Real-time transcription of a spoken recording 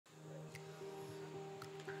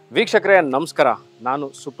ವೀಕ್ಷಕರೇ ನಮಸ್ಕಾರ, ನಾನು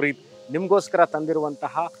ಸುಪ್ರೀತ್. ನಿಮಗೋಸ್ಕರ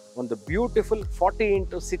ತಂದಿರುವಂತಹ ಒಂದು beautiful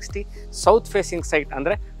 40x60 south facing site,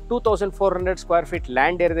 ಅಂದರೆ 2400 ಸ್ಕ್ವೇರ್ ಫೀಟ್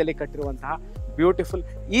ಲ್ಯಾಂಡ್ ಏರಿಯಾದಲ್ಲಿ ಕಟ್ಟಿರುವಂತಹ ಬ್ಯೂಟಿಫುಲ್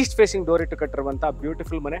ಈಸ್ಟ್ ಫೇಸಿಂಗ್ ಡೋರ್ ಇಟ್ಟು ಕಟ್ಟಿರುವಂತಹ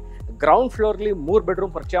ಬ್ಯೂಟಿಫುಲ್ ಮನೆ. ಗ್ರೌಂಡ್ ಫ್ಲೋರ್ಲಿ 3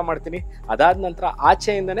 ಬೆಡ್ರೂಮ್ ಪರಿಚಯ ಮಾಡ್ತೀನಿ. ಅದಾದ ನಂತರ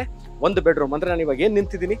ಆಚೆಯಿಂದನೇ 1 ಬೆಡ್ರೂಮ್, ಅಂದರೆ ನಾನು ಇವಾಗ ಏನು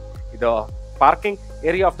ನಿಂತಿದ್ದೀನಿ ಇದು parking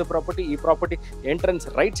area of the property. ಈ ಪ್ರಾಪರ್ಟಿ ಎಂಟ್ರೆನ್ಸ್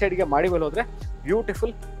ರೈಟ್ ಸೈಡ್ಗೆ ಮಾಡಿ ಮೇಲೆ ಹೋದರೆ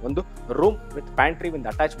ಬ್ಯೂಟಿಫುಲ್ ಒಂದು room with pantry with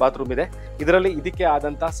attach bathroom ಇದೆ. ಇದರಲ್ಲಿ ಇದಕ್ಕೆ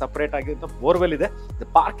ಆದಂಥ ಸಪ್ರೇಟ್ ಆಗಿರುವಂಥ ಬೋರ್ವೆಲ್ ಇದೆ.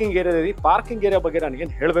 ಪಾರ್ಕಿಂಗ್ ಏರಿಯಾದಲ್ಲಿ ಪಾರ್ಕಿಂಗ್ ಏರಿಯಾ ಬಗ್ಗೆ ನಾನು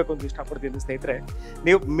ಏನು ಹೇಳಬೇಕು ಅಂತ ಇಷ್ಟಪಡ್ತೀನಿ ಸ್ನೇಹಿತರೆ,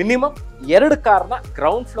 ನೀವು ಮಿನಿಮಮ್ 2 ಕಾರ್ನ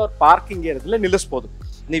ಗ್ರೌಂಡ್ ಫ್ಲೋರ್ ಪಾರ್ಕಿಂಗ್ ಏರಿಯಾದಲ್ಲೇ ನಿಲ್ಲಿಸ್ಬೋದು.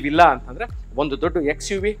 ನೀವಿಲ್ಲ ಅಂತಂದರೆ ಒಂದು ದೊಡ್ಡ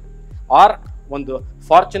XUV ಆರ್ ಒಂದು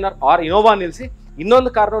ಫಾರ್ಚುನರ್ ಆರ್ ಇನೋವಾ ನಿಲ್ಲಿಸಿ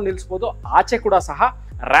ಇನ್ನೊಂದು ಕಾರ್ನ ನಿಲ್ಲಿಸ್ಬೋದು. ಆಚೆ ಕೂಡ ಸಹ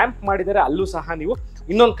ರ್ಯಾಂಪ್ ಮಾಡಿದರೆ ಅಲ್ಲೂ ಸಹ ನೀವು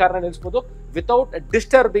ಇನ್ನೊಂದು ಕಾರ್ನ ನಿಲ್ಲಿಸ್ಬೋದು without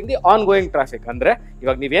disturbing the on going traffic. ಅಂದರೆ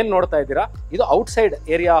ಇವಾಗ ನೀವೇನು ನೋಡ್ತಾ ಇದ್ದೀರಾ ಇದು outside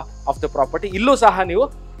area of the property. ಇಲ್ಲೂ ಸಹ ನೀವು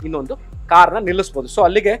ಇನ್ನೊಂದು ಕಾರ್ನ ನಿಲ್ಲಿಸ್ಬೋದು. ಸೊ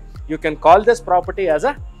ಅಲ್ಲಿಗೆ you can call this property as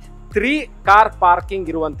a 3 car parking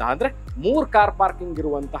ಇರುವಂತಹ, ಅಂದರೆ 3 ಕಾರ್ ಪಾರ್ಕಿಂಗ್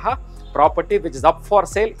ಇರುವಂತಹ property which is up for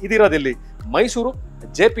sale. ಇದಿರೋದಿಲ್ಲಿ Mysuru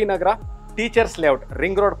JP Nagar teachers layout,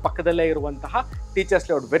 ring road ಪಕ್ಕದಲ್ಲೇ ಇರುವಂತಹ teachers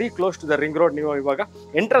layout, very close to the ring road. ನೀವು ಇವಾಗ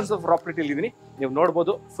entrance of ಪ್ರಾಪರ್ಟಿಲಿ ಇದ್ದೀನಿ, ನೀವು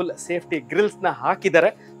ನೋಡ್ಬೋದು ಫುಲ್ ಸೇಫ್ಟಿ ಗ್ರಿಲ್ಸ್ನ ಹಾಕಿದ್ದಾರೆ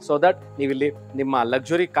ಸೊ ದಟ್ ನೀವಿಲ್ಲಿ ನಿಮ್ಮ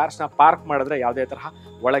ಲಕ್ಸುರಿ ಕಾರ್ಸ್ನ ಪಾರ್ಕ್ ಮಾಡಿದ್ರೆ ಯಾವುದೇ ತರಹ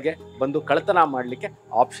ಒಳಗೆ ಬಂದು ಕಳ್ಳತನ ಮಾಡಲಿಕ್ಕೆ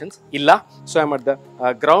ಆಪ್ಷನ್ಸ್ ಇಲ್ಲ. So I am at the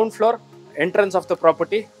ground floor entrance of the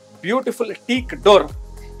property. Beautiful teak door.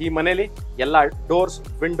 ಈ ಮನೆಯಲ್ಲಿ ಎಲ್ಲ ಡೋರ್ಸ್,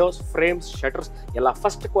 ವಿಂಡೋಸ್, ಫ್ರೇಮ್ಸ್, ಶಟರ್ಸ್ ಎಲ್ಲ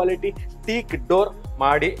ಫಸ್ಟ್ ಕ್ವಾಲಿಟಿ ಟೀಕ್ ಡೋರ್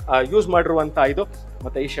ಮಾಡಿ ಯೂಸ್ ಮಾಡಿರುವಂಥ ಇದು.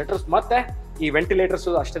 ಮತ್ತು ಈ ಶಟರ್ಸ್ ಮತ್ತು ಈ ವೆಂಟಿಲೇಟರ್ಸ್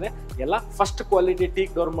ಅಷ್ಟೇ ಎಲ್ಲ ಫಸ್ಟ್ ಕ್ವಾಲಿಟಿ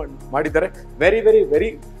ಟೀಕ್ ಡೋರ್ ಮಾಡಿದ್ದಾರೆ. Very very very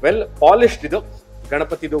well polished. ಇದು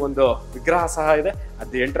ಗಣಪತಿದು ಒಂದು ವಿಗ್ರಹ ಸಹ ಇದೆ at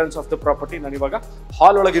the entrance of the property. ನಾನು ಇವಾಗ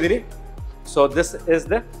ಹಾಲ್ ಒಳಗಿದ್ದೀನಿ. So this is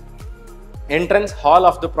the entrance hall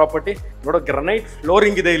of the property. ನೋಡೋ ಗ್ರನೈಟ್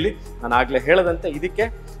ಫ್ಲೋರಿಂಗ್ ಇದೆ ಇಲ್ಲಿ. ನಾನು ಆಗಲೇ ಹೇಳದಂತೆ ಇದಕ್ಕೆ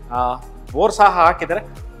ಬೋರ್ ಸಹ ಹಾಕಿದ್ದಾರೆ,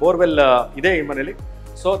 ಬೋರ್ವೆಲ್ ಇದೆ ಈ ಮನೆಯಲ್ಲಿ.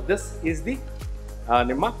 ಸೊ ದಿಸ್ ಈಸ್ ದಿ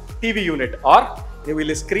ನಿಮ್ಮ TV ಯೂನಿಟ್, ಆರ್ ನೀವು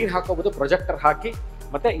ಇಲ್ಲಿ ಸ್ಕ್ರೀನ್ ಹಾಕೋಬಹುದು, ಪ್ರೊಜೆಕ್ಟರ್ ಹಾಕಿ.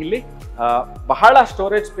 ಮತ್ತು ಇಲ್ಲಿ ಬಹಳ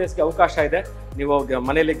ಸ್ಟೋರೇಜ್ ಸ್ಪೇಸ್ಗೆ ಅವಕಾಶ ಇದೆ. ನೀವು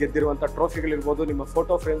ಮನೆಯಲ್ಲಿ ಗೆದ್ದಿರುವಂಥ ಟ್ರೋಫಿಗಳಿರ್ಬೋದು, ನಿಮ್ಮ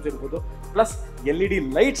ಫೋಟೋ ಫ್ರೇಮ್ಸ್ ಇರ್ಬೋದು, ಪ್ಲಸ್ LED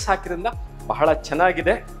ಲೈಟ್ಸ್ ಹಾಕಿದ್ರಿಂದ ಬಹಳ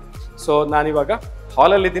ಚೆನ್ನಾಗಿದೆ. ಸೊ ನಾನಿವಾಗ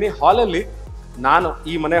ಹಾಲಲ್ಲಿದ್ದೀನಿ. ಹಾಲಲ್ಲಿ ನಾನು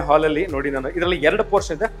ಈ ಮನೆ ಹಾಲಲ್ಲಿ ನೋಡಿ, ನಾನು ಇದರಲ್ಲಿ 2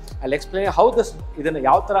 ಪೋರ್ಷನ್ ಇದೆ. ಅಲ್ಲಿ ಎಕ್ಸ್ಪ್ಲೇನ್ ಹೌ ದಿಸ್ ಇದನ್ನು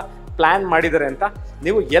ಯಾವ ಥರ ಪ್ಲ್ಯಾನ್ ಮಾಡಿದ್ದಾರೆ ಅಂತ.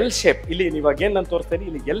 ನೀವು ಎಲ್ ಶೇಪ್, ಇಲ್ಲಿ ಇವಾಗ ಏನು ನಾನು ತೋರಿಸ್ತೀನಿ,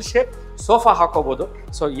 ಇಲ್ಲಿ ಎಲ್ ಶೇಪ್ ಸೋಫಾ ಹಾಕೋಬೋದು.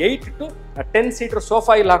 ಸೊ 8 to 10 ಸೀಟರ್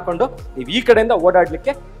ಸೋಫಾ ಇಲ್ಲಿ ಹಾಕ್ಕೊಂಡು ನೀವು ಈ ಕಡೆಯಿಂದ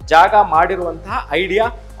ಓಡಾಡಲಿಕ್ಕೆ ಜಾಗ ಮಾಡಿರುವಂತಹ ಐಡಿಯಾ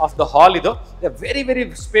ಆಫ್ ದ ಹಾಲ್ ಇದು. ವೆರಿ ವೆರಿ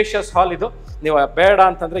ಸ್ಪೇಷಿಯಸ್ ಹಾಲ್ ಇದು. ನೀವು ಬೇಡ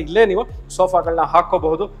ಅಂತಂದರೆ ಇಲ್ಲೇ ನೀವು ಸೋಫಾಗಳನ್ನ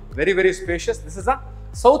ಹಾಕೋಬಹುದು. Very very spacious. This is a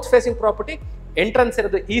south facing property. Entrance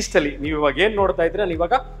ಇರೋದು ಈಸ್ಟಲ್ಲಿ. ನೀವು ಇವಾಗ ಏನು ನೋಡ್ತಾ ಇದ್ರೆ, ನಾನು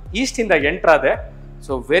ಇವಾಗ ಈಸ್ಟಿಂದ ಎಂಟ್ರ್ ಆದೆ.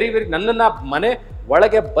 ಸೊ ವೆರಿ ವೆರಿ ನನ್ನನ್ನು ಮನೆ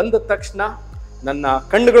ಒಳಗೆ ಬಂದ ತಕ್ಷಣ ನನ್ನ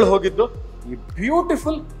ಕಣ್ಣುಗಳು ಹೋಗಿದ್ದು ಈ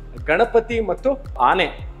ಬ್ಯೂಟಿಫುಲ್ ಗಣಪತಿ ಮತ್ತು ಆನೆ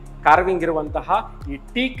ಕಾರ್ವಿಂಗ್ ಇರುವಂತಹ ಈ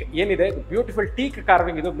ಟೀಕ್ ಏನಿದೆ, ಬ್ಯೂಟಿಫುಲ್ ಟೀಕ್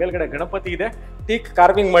ಕಾರ್ವಿಂಗ್. ಇದು ಮೇಲ್ಗಡೆ ಗಣಪತಿ ಇದೆ, ಟೀಕ್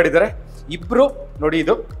ಕಾರ್ವಿಂಗ್ ಮಾಡಿದ್ದಾರೆ ಇಬ್ರು. ನೋಡಿ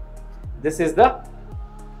ಇದು this is the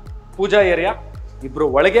Pooja area. ಇಬ್ರು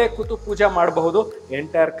ಒಳಗೆ ಕೂತು ಪೂಜೆ ಮಾಡಬಹುದು.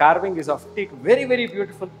 Entire carving is of teak. Very very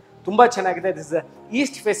beautiful, ತುಂಬ ಚೆನ್ನಾಗಿದೆ. This is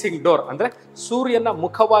East facing door, ಅಂದರೆ ಸೂರ್ಯನ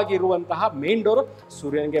ಮುಖವಾಗಿರುವಂತಹ ಮೇನ್ ಡೋರು,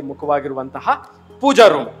 ಸೂರ್ಯನಿಗೆ ಮುಖವಾಗಿರುವಂತಹ ಪೂಜಾ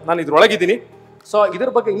ರೂಮ್. ನಾನು ಇದ್ರೊಳಗಿದ್ದೀನಿ. ಸೊ ಇದ್ರ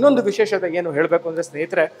ಬಗ್ಗೆ ಇನ್ನೊಂದು ವಿಶೇಷತೆ ಏನು ಹೇಳಬೇಕು ಅಂದರೆ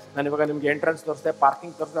ಸ್ನೇಹಿತರೆ, ನಾನು ಇವಾಗ ನಿಮಗೆ ಎಂಟ್ರೆನ್ಸ್ ತೋರಿಸಿದೆ,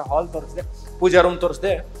 ಪಾರ್ಕಿಂಗ್ ತೋರಿಸಿದೆ, ಹಾಲ್ ತೋರಿಸಿದೆ, ಪೂಜಾ ರೂಮ್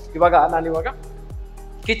ತೋರಿಸಿದೆ. ನಾನಿವಾಗ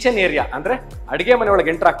ಕಿಚನ್ ಏರಿಯಾ, ಅಂದರೆ ಅಡುಗೆ ಮನೆ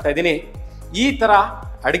ಒಳಗೆ ಎಂಟ್ರ್ ಆಗ್ತಾ ಇದ್ದೀನಿ. ಈ ಥರ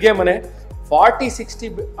ಅಡುಗೆ ಮನೆ 40-60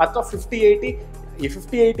 ಅಥವಾ 50-80, ಈ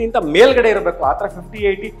 50-80 ಅಂತ ಮೇಲ್ಗಡೆ ಇರಬೇಕು. ಆ ಥರ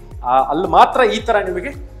 50-80 ಅಲ್ಲಿ ಮಾತ್ರ ಈ ಥರ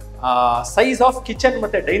ನಿಮಗೆ ಸೈಜ್ ಆಫ್ ಕಿಚನ್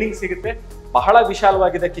ಮತ್ತು ಡೈನಿಂಗ್ ಸಿಗುತ್ತೆ. ಬಹಳ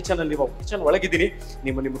ವಿಶಾಲವಾಗಿದೆ ಕಿಚನ್ ಅಲ್ಲಿ. ಕಿಚನ್ ಒಳಗಿದ್ದೀನಿ.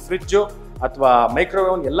 ನಿಮ್ಮ ಫ್ರಿಡ್ಜು ಅಥವಾ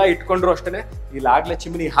ಮೈಕ್ರೋವೇವ್ ಎಲ್ಲ ಇಟ್ಕೊಂಡ್ರು ಅಷ್ಟೇ. ಇಲ್ಲಿ ಆಗಲೇ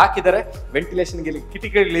ಚಿಮ್ನಿ ಹಾಕಿದ್ದಾರೆ, ವೆಂಟಿಲೇಷನ್ಗೆ ಇಲ್ಲಿ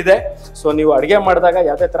ಕಿಟಕಿಗಳಿದೆ. ಸೊ ನೀವು ಅಡುಗೆ ಮಾಡಿದಾಗ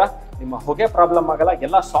ಯಾವುದೇ ಥರ ನಿಮ್ಮ ಹೊಗೆ ಪ್ರಾಬ್ಲಮ್ ಆಗಲ್ಲ.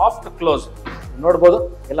 ಎಲ್ಲ ಸಾಫ್ಟ್ ಕ್ಲೋಸ್ ನೋಡ್ಬೋದು,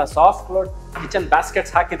 ಎಲ್ಲ ಸಾಫ್ಟ್ ಕ್ಲೋಸ್. ಕಿಚನ್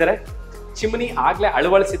ಬ್ಯಾಸ್ಕೆಟ್ಸ್ ಹಾಕಿದ್ದಾರೆ. ಚಿಮ್ನಿ ಆಗಲೇ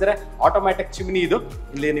ಅಳವಡಿಸಿದರೆ ಆಟೋಮ್ಯಾಟಿಕ್ ಚಿಮ್ನಿ ಇದು.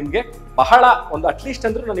 ಇಲ್ಲಿ ನಿಮಗೆ ಬಹಳ ಒಂದು ಅಟ್ಲೀಸ್ಟ್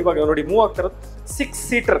ಅಂದ್ರೂ ನಾನು ಇವಾಗ ನೋಡಿ ಮೂವ್ ಆಗ್ತಿರೋದು 6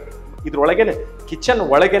 seater. ಇದ್ರೊಳಗೇನೆ kitchen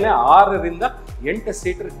ಒಳಗೇನೆ 6ರಿಂದ 8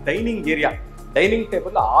 seater dining area. Dining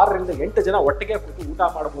table 6ರಿಂದ 8 ಜನ ಒಟ್ಟಿಗೆ ಕೂತು ಊಟ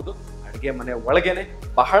ಮಾಡ್ಬೋದು. ಅಡುಗೆ ಮನೆ ಒಳಗೇನೆ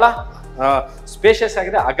ಬಹಳ ಸ್ಪೇಷಿಯಸ್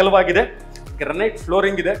ಆಗಿದೆ, ಅಗಲವಾಗಿದೆ. ಗ್ರನೈಟ್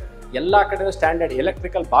ಫ್ಲೋರಿಂಗ್ ಇದೆ. ಎಲ್ಲ ಕಡೆ ಸ್ಟ್ಯಾಂಡರ್ಡ್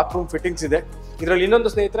ಎಲೆಕ್ಟ್ರಿಕಲ್ ಬಾತ್ರೂಮ್ ಫಿಟ್ಟಿಂಗ್ಸ್ ಇದೆ. ಇದರಲ್ಲಿ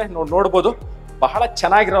ಇನ್ನೊಂದು ಸ್ನೇಹಿತರೆ ನೋಡ್ಬೋದು, ಬಹಳ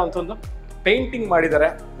ಚೆನ್ನಾಗಿರೋವಂಥ ಒಂದು ಪೇಂಟಿಂಗ್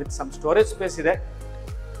ಮಾಡಿದ್ದಾರೆ ವಿತ್ ಸಮ್ ಸ್ಟೋರೇಜ್ ಸ್ಪೇಸ್ ಇದೆ.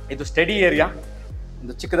 ಇದು ಸ್ಟಡಿ ಏರಿಯಾ,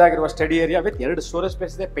 ಒಂದು ಚಿಕ್ಕದಾಗಿರುವ study area with 2 storage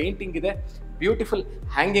space ಇದೆ. ಪೇಂಟಿಂಗ್ ಇದೆ. ಬ್ಯೂಟಿಫುಲ್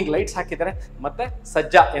ಹ್ಯಾಂಗಿಂಗ್ ಲೈಟ್ಸ್ ಹಾಕಿದ್ದಾರೆ. ಮತ್ತು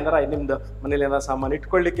ಸಜ್ಜ, ಏನಾರ ನಿಮ್ಮದು ಮನೇಲಿ ಏನಾರ ಸಾಮಾನು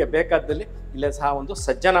ಇಟ್ಕೊಳ್ಳಿಕ್ಕೆ ಬೇಕಾದಲ್ಲಿ ಇಲ್ಲೇ ಸಹ ಒಂದು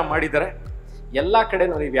ಸಜ್ಜನ ಮಾಡಿದ್ದಾರೆ. ಎಲ್ಲ ಕಡೆ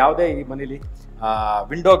ನೀವು ಯಾವುದೇ ಈ ಮನೇಲಿ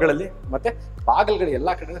ವಿಂಡೋಗಳಲ್ಲಿ ಮತ್ತು ಬಾಗಿಲುಗಳು ಎಲ್ಲ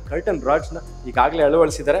ಕಡೆ ಕರ್ಟನ್ ರಾಡ್ಸ್ನ ಈಗಾಗಲೇ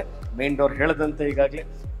ಅಳವಡಿಸಿದ್ದಾರೆ. ಮೇನ್ ಡೋರ್ ಹೇಳದಂತೆ ಈಗಾಗಲೇ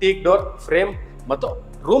ಟೀಕ್ ಡೋರ್ ಫ್ರೇಮ್ ಮತ್ತು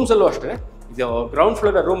ರೂಮ್ಸಲ್ಲೂ ಅಷ್ಟೇ. ಇದು ಗ್ರೌಂಡ್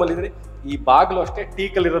ಫ್ಲೋರ್ ರೂಮಲ್ಲಿದೆ. ಈ ಬಾಗಿಲು ಅಷ್ಟೇ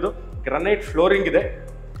ಟೀಕಲ್ಲಿರೋದು, ಗ್ರನೈಟ್ ಫ್ಲೋರಿಂಗ್ ಇದೆ.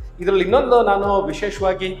 ಇದರಲ್ಲಿ ಇನ್ನೊಂದು ನಾನು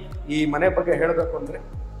ವಿಶೇಷವಾಗಿ ಈ ಮನೆ ಬಗ್ಗೆ ಹೇಳಬೇಕು ಅಂದರೆ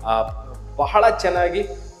ಬಹಳ ಚೆನ್ನಾಗಿ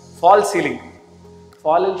ಫಾಲ್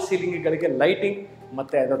ಸೀಲಿಂಗ್ಗಳಿಗೆ ಲೈಟಿಂಗ್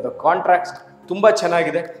ಮತ್ತು ಅದರದ್ದು ಕಾಂಟ್ರಾಕ್ಟ್ ತುಂಬ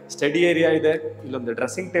ಚೆನ್ನಾಗಿದೆ. ಸ್ಟಡಿ ಏರಿಯಾ ಇದೆ, ಇಲ್ಲೊಂದು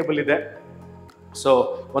ಡ್ರೆಸ್ಸಿಂಗ್ ಟೇಬಲ್ ಇದೆ. ಸೊ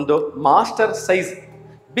ಒಂದು master size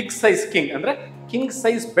big size king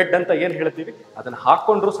size bed ಅಂತ ಏನು ಹೇಳ್ತೀವಿ ಅದನ್ನು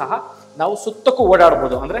ಹಾಕ್ಕೊಂಡ್ರೂ ಸಹ ನಾವು ಸುತ್ತಕ್ಕೂ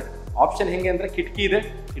ಓಡಾಡ್ಬೋದು. ಅಂದರೆ ಆಪ್ಷನ್ ಹೆಂಗೆ ಅಂದರೆ ಕಿಟಕಿ ಇದೆ,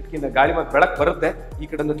 ಕಿಟಕಿಯಿಂದ ಗಾಳಿ ಮತ್ತು ಬೆಳಕು ಬರುತ್ತೆ. ಈ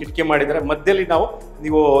ಕಡೆಯಿಂದ ಕಿಟಕಿ ಮಾಡಿದರೆ ಮಧ್ಯದಲ್ಲಿ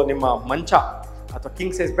ನೀವು ನಿಮ್ಮ ಮಂಚ ಅಥವಾ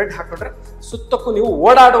ಕಿಂಗ್ ಸೈಜ್ ಬೆಡ್ ಹಾಕೊಂಡ್ರೆ ಸುತ್ತಕ್ಕೂ ನೀವು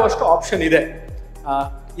ಓಡಾಡುವಷ್ಟು ಆಪ್ಷನ್ ಇದೆ.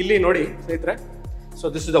 ಇಲ್ಲಿ ನೋಡಿ ಸ್ನೇಹಿತರೆ, so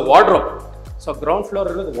this is the wardrobe. So ground floor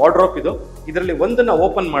ಇರೋದು ವಾರ್ಡ್ರೋಬ್. ಇದರಲ್ಲಿ ಒಂದನ್ನು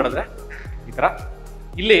ಓಪನ್ ಮಾಡಿದ್ರೆ ಈ ಥರ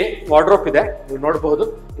ಇಲ್ಲಿ ವಾರ್ಡ್ರೋಬ್ ಇದೆ, ನೀವು ನೋಡ್ಬೋದು.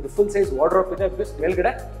 ಇದು ಫುಲ್ ಸೈಜ್ ವಾರ್ಡ್ರೋಬ್ ಇದೆ. ಪ್ಲಸ್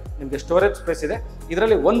ಮೇಲ್ಗಡೆ ನಿಮಗೆ ಸ್ಟೋರೇಜ್ ಸ್ಪೇಸ್ ಇದೆ.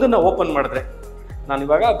 ಇದರಲ್ಲಿ ಒಂದನ್ನು ಓಪನ್ ಮಾಡಿದ್ರೆ, ನಾನು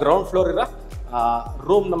ಇವಾಗ ಗ್ರೌಂಡ್ ಫ್ಲೋರ್ ಇರೋ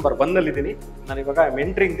ರೂಮ್ ನಂಬರ್ 1ನಲ್ಲಿದ್ದೀನಿ. ನಾನಿವಾಗ I am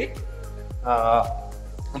entering the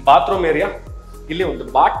bathroom area. ಇಲ್ಲಿ ಒಂದು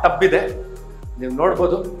ಬಾತ್ ಟಬ್ ಇದೆ, ನೀವು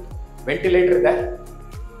ನೋಡ್ಬೋದು. ವೆಂಟಿಲೇಟರ್ ಇದೆ,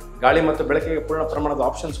 ಗಾಳಿ ಮತ್ತು ಬೆಳಕಿಗೆ ಪೂರ್ಣ ಪ್ರಮಾಣದ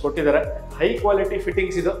ಆಪ್ಷನ್ಸ್ ಕೊಟ್ಟಿದ್ದಾರೆ. ಹೈ ಕ್ವಾಲಿಟಿ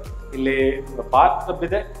ಫಿಟ್ಟಿಂಗ್ಸ್ ಇದು. ಇಲ್ಲಿ ಬಾತ್ ಟಬ್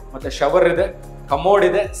ಇದೆ, ಮತ್ತು ಶವರ್ ಇದೆ, ಕಮೋಡ್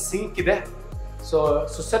ಇದೆ, ಸಿಂಕ್ ಇದೆ. ಸೊ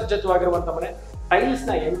ಸುಸಜ್ಜಿತವಾಗಿರುವಂಥ ಮನೆ.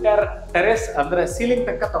 ಟೈಲ್ಸ್ನ ಎಂಟೈರ್ ಟೆರೆಸ್ ಅಂದರೆ ಸೀಲಿಂಗ್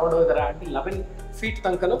ತನಕ ತಗೊಂಡು ಹೋಗಿದ್ದಾರೆ. 11 ಫೀಟ್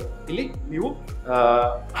ತನಕನೂ ಇಲ್ಲಿ ನೀವು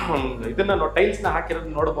ಇದನ್ನು ಟೈಲ್ಸ್ನ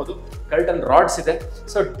ಹಾಕಿರೋದು ನೋಡ್ಬೋದು. ಕರ್ಟನ್ ರಾಡ್ಸ್ ಇದೆ.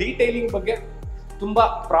 ಸೊ ಡೀಟೈಲಿಂಗ್ ಬಗ್ಗೆ ತುಂಬ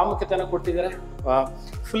ಪ್ರಾಮುಖ್ಯತೆಯನ್ನು ಕೊಟ್ಟಿದ್ದಾರೆ.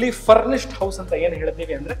 ಫುಲ್ಲಿ ಫರ್ನಿಶ್ಡ್ ಹೌಸ್ ಅಂತ ಏನು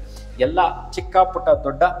ಹೇಳ್ತೀವಿ ಅಂದರೆ ಎಲ್ಲ ಚಿಕ್ಕ ಪುಟ್ಟ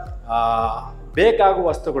ದೊಡ್ಡ ಬೇಕಾಗುವ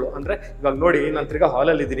ವಸ್ತುಗಳು. ಅಂದರೆ ಇವಾಗ ನೋಡಿ, ನಾನು ತಿರ್ಗಾ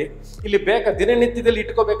ಹಾಲಲ್ಲಿದ್ದೀನಿ. ಇಲ್ಲಿ ದಿನನಿತ್ಯದಲ್ಲಿ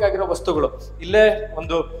ಇಟ್ಕೋಬೇಕಾಗಿರೋ ವಸ್ತುಗಳು ಇಲ್ಲೇ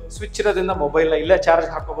ಒಂದು ಸ್ವಿಚ್ ಇರೋದ್ರಿಂದ ಮೊಬೈಲ್ನ ಇಲ್ಲೇ ಚಾರ್ಜ್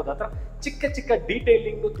ಹಾಕೋಬೋದು. ಆ ಥರ ಚಿಕ್ಕ ಚಿಕ್ಕ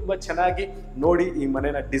ಡೀಟೈಲಿಂಗು ತುಂಬ ಚೆನ್ನಾಗಿ ನೋಡಿ ಈ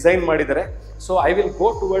ಮನೆನ ಡಿಸೈನ್ ಮಾಡಿದ್ದಾರೆ. So I will go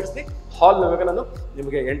towards the ಹಾಲ್. ಇವಾಗ ನಾನು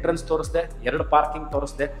ನಿಮಗೆ ಎಂಟ್ರೆನ್ಸ್ ತೋರಿಸ್ದೆ, 2 ಪಾರ್ಕಿಂಗ್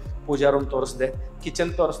ತೋರಿಸ್ದೆ, ಪೂಜಾ ರೂಮ್ ತೋರಿಸ್ದೆ,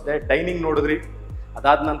 ಕಿಚನ್ ತೋರಿಸ್ದೆ, ಡೈನಿಂಗ್ ನೋಡಿದ್ರಿ.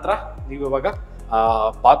 ಅದಾದ ನಂತರ ನೀವು ಇವಾಗ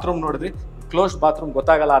ಬಾತ್ರೂಮ್ ನೋಡಿದ್ರಿ. ಕ್ಲೋಸ್ಡ್ ಬಾತ್ರೂಮ್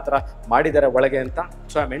ಗೊತ್ತಾಗಲ್ಲ ಆ ಥರ ಮಾಡಿದ್ದಾರೆ ಒಳಗೆ ಅಂತ.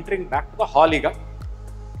 So I am entering back to the hall. ಈಗ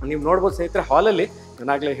ನೀವು ನೋಡ್ಬೋದು ಸ್ನೇಹಿತರೆ, ಹಾಲಲ್ಲಿ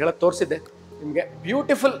ನಾನಾಗಲೇ ಹೇಳೋದು ತೋರಿಸಿದ್ದೆ ನಿಮಗೆ.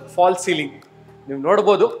 ಬ್ಯೂಟಿಫುಲ್ ಫಾಲ್ ಸೀಲಿಂಗ್ ನೀವು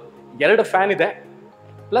ನೋಡ್ಬೋದು. 2 ಫ್ಯಾನ್ ಇದೆ,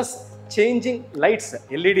 ಪ್ಲಸ್ ಚೇಂಜಿಂಗ್ ಲೈಟ್ಸ್.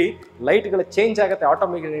 LED ಲೈಟ್ಗಳು ಚೇಂಜ್ ಆಗುತ್ತೆ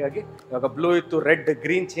ಆಟೋಮೆಟಿಕ್ ಆಗಿ. ಇವಾಗ ಬ್ಲೂ ಇತ್ತು, ರೆಡ್,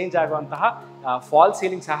 ಗ್ರೀನ್ ಚೇಂಜ್ ಆಗುವಂತಹ ಫಾಲ್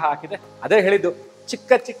ಸೀಲಿಂಗ್ ಸಹ ಹಾಕಿದೆ. ಅದೇ ಹೇಳಿದ್ದು,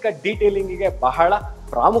 ಚಿಕ್ಕ ಚಿಕ್ಕ ಡೀಟೇಲಿಂಗಿಗೆ ಬಹಳ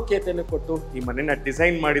ಪ್ರಾಮುಖ್ಯತೆಯನ್ನು ಕೊಟ್ಟು ಈ ಮನೆಯನ್ನು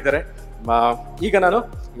ಡಿಸೈನ್ ಮಾಡಿದ್ದಾರೆ. ಈಗ ನಾನು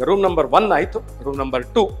ರೂಮ್ ನಂಬರ್ 1 ಆಯಿತು. Room number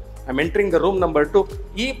 2, I am entering the room number 2.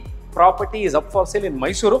 ಈ property is up for sale in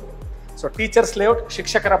Mysuru. So teachers layout,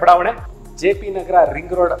 ಶಿಕ್ಷಕರ ಬಡಾವಣೆ, JP ನಗರ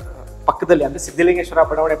ರಿಂಗ್ ರೋಡ್ ಪಕ್ಕದಲ್ಲಿ, ಅಂದರೆ ಸಿದ್ಧಲಿಂಗೇಶ್ವರ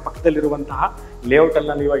ಬಡಾವಣೆ ಪಕ್ಕದಲ್ಲಿರುವಂತಹ ಲೇಔಟಲ್ಲಿ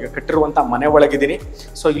ನಾನು ಇವಾಗ ಕಟ್ಟಿರುವಂಥ ಮನೆ ಒಳಗಿದ್ದೀನಿ.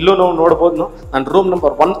 ಸೊ ಇಲ್ಲೂ ನಾವು ನೋಡ್ಬೋದು. ನಾನು ರೂಮ್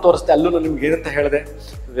ನಂಬರ್ 1 ತೋರಿಸ್ದೆ, ಅಲ್ಲೂ ನಿಮ್ಗೆ ಏನಂತ ಹೇಳಿದೆ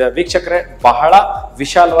ವೀಕ್ಷಕರೇ, ಬಹಳ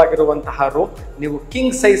ವಿಶಾಲವಾಗಿರುವಂತಹ ರೂಮ್. ನೀವು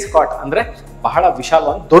ಕಿಂಗ್ ಸೈಜ್ ಕಾಟ್ ಅಂದರೆ ಬಹಳ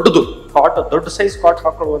ವಿಶಾಲವಾದ ದೊಡ್ಡದು ಕಾಟ್, ದೊಡ್ಡ ಸೈಜ್ ಕಾಟ್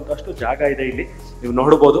ಹಾಕೊಳ್ಳುವಂಥಷ್ಟು ಜಾಗ ಇದೆ ಇಲ್ಲಿ, ನೀವು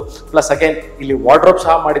ನೋಡ್ಬೋದು. ಪ್ಲಸ್ ಅಗೇನ್ ಇಲ್ಲಿ ವಾರ್ಡ್ರೋಬ್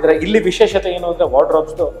ಸಹ ಮಾಡಿದರೆ. ಇಲ್ಲಿ ವಿಶೇಷತೆ ಏನು ಅಂದರೆ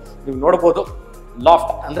ವಾರ್ಡ್ರೋಬ್ಸ್ದು ನೀವು ನೋಡ್ಬೋದು.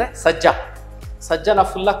 ಲಾಫ್ಟ್ ಅಂದರೆ ಸಜ್ಜನ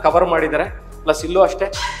ಫುಲ್ಲಾಗಿ ಕವರ್ ಮಾಡಿದ್ದಾರೆ. ಪ್ಲಸ್ ಇಲ್ಲೂ ಅಷ್ಟೇ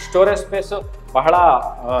ಸ್ಟೋರೇಜ್ ಸ್ಪೇಸು ಬಹಳ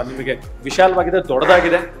ನಿಮಗೆ ವಿಶಾಲವಾಗಿದೆ,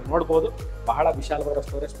 ದೊಡ್ಡದಾಗಿದೆ, ನೋಡ್ಬೋದು. ಬಹಳ ವಿಶಾಲವಾದ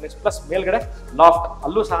ಸ್ಟೋರೇಜ್ ಸ್ಪೇಸ್. ಪ್ಲಸ್ ಮೇಲ್ಗಡೆ ಲಾಫ್ಟ್,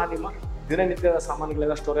 ಅಲ್ಲೂ ಸಹ ನಿಮ್ಮ ದಿನನಿತ್ಯದ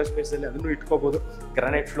ಸಾಮಾನುಗಳೆಲ್ಲ ಸ್ಟೋರೇಜ್ ಸ್ಪೇಸಲ್ಲಿ ಅದನ್ನು ಇಟ್ಕೋಬೋದು.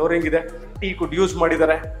 ಗ್ರಾನೈಟ್ ಫ್ಲೋರಿಂಗ್ ಇದೆ, ಟೀ ಕುಡ್ ಯೂಸ್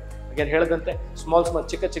ಮಾಡಿದ್ದಾರೆ. ಏನು ಹೇಳಿದಂತೆ ಸ್ಮಾಲ್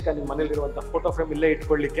ಚಿಕ್ಕ ಚಿಕ್ಕ ನಿಮ್ಮ ಮನೇಲಿರುವಂಥ ಫೋಟೋ ಫ್ರೇಮ್ ಇಲ್ಲೇ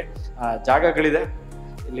ಇಟ್ಕೊಳ್ಳಿಕ್ಕೆ ಜಾಗಗಳಿದೆ.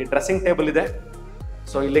 ಇಲ್ಲಿ ಡ್ರೆಸ್ಸಿಂಗ್ ಟೇಬಲ್ ಇದೆ.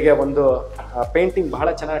 ಸೊ ಇಲ್ಲಿಗೆ ಒಂದು ಪೇಂಟಿಂಗ್ ಬಹಳ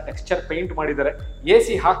ಚೆನ್ನಾಗಿ ಟೆಕ್ಸ್ಚರ್ ಪೇಂಟ್ ಮಾಡಿದ್ದಾರೆ. AC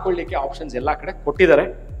ಹಾಕ್ಕೊಳ್ಳಿಕ್ಕೆ ಆಪ್ಷನ್ಸ್ ಎಲ್ಲ ಕಡೆ ಕೊಟ್ಟಿದ್ದಾರೆ.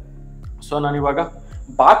 ಸೊ ನಾನಿವಾಗ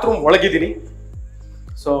ಬಾತ್ರೂಮ್ ಒಳಗಿದ್ದೀನಿ.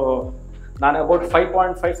 ಸೊ ನಾನು ಅಬೌಟ್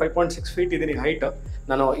 5.5 5.6 ಫೀಟ್ ಇದ್ದೀನಿ ಹೈಟ್.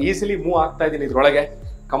 ನಾನು ಈಸಿಲಿ ಮೂವ್ ಆಗ್ತಾ ಇದ್ದೀನಿ ಇದರೊಳಗೆ.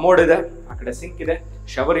 ಕಮೋಡ್ ಇದೆ, ಆ ಕಡೆ ಸಿಂಕ್ ಇದೆ,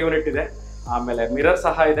 ಶವರ್ ಯೂನಿಟ್ ಇದೆ, ಆಮೇಲೆ ಮಿರರ್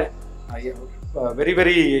ಸಹ ಇದೆ. ವೆರಿ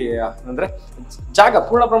ಅಂದರೆ ಜಾಗ,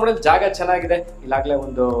 ಪೂರ್ಣ ಪ್ರಮಾಣದಲ್ಲಿ ಜಾಗ ಚೆನ್ನಾಗಿದೆ. ಇಲ್ಲಾಗಲೇ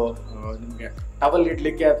ಒಂದು ನಿಮಗೆ ಟವಲ್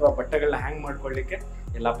ಇಡಲಿಕ್ಕೆ ಅಥವಾ ಬಟ್ಟೆಗಳನ್ನ ಹ್ಯಾಂಗ್ ಮಾಡ್ಕೊಳ್ಳಿಕ್ಕೆ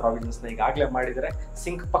ಎಲ್ಲ ಪ್ರಾವಿಷನ್ಸ್ನ ಈಗಾಗಲೇ ಮಾಡಿದ್ದಾರೆ.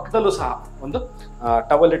 ಸಿಂಕ್ ಪಕ್ಕದಲ್ಲೂ ಸಹ ಒಂದು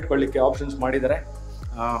ಟವಲ್ ಇಟ್ಕೊಳ್ಳಿಕ್ಕೆ ಆಪ್ಷನ್ಸ್ ಮಾಡಿದ್ದಾರೆ.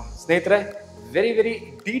 ಸ್ನೇಹಿತರೆ, ವೆರಿ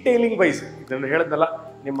ಡೀಟೇಲಿಂಗ್ ವೈಸ್ ಇದನ್ನು ಹೇಳಿದ್ನಲ್ಲ,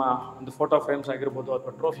 ನಿಮ್ಮ ಒಂದು ಫೋಟೋ ಫ್ರೇಮ್ಸ್ ಆಗಿರ್ಬೋದು,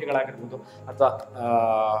 ಅಥವಾ ಟ್ರೋಫಿಗಳಾಗಿರ್ಬೋದು, ಅಥವಾ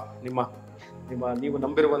ನೀವು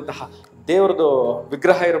ನಂಬಿರುವಂತಹ ದೇವ್ರದ್ದು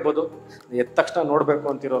ವಿಗ್ರಹ ಇರ್ಬೋದು, ಎದ್ದ ತಕ್ಷಣ ನೋಡಬೇಕು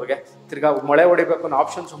ಅಂತಿರೋರಿಗೆ, ತಿರ್ಗಾ ಮಳೆ ಹೊಡಿಬೇಕು ಅನ್ನೋ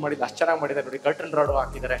ಆಪ್ಷನ್ಸ್ ಮಾಡಿದ್ದು ಅಷ್ಟು ಚೆನ್ನಾಗಿ ಮಾಡಿದ್ದಾರೆ ನೋಡಿ. ಕರ್ಟನ್ ರಾಡು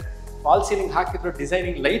ಹಾಕಿದ್ದಾರೆ, ಫಾಲ್ ಸೀಲಿಂಗ್ ಹಾಕಿದ್ರು,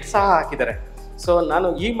 ಡಿಸೈನಿಂಗ್ ಲೈಟ್ ಸಹ ಹಾಕಿದ್ದಾರೆ. ಸೊ ನಾನು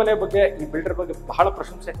ಈ ಮನೆ ಬಗ್ಗೆ, ಈ ಬಿಲ್ಡರ್ ಬಗ್ಗೆ ಬಹಳ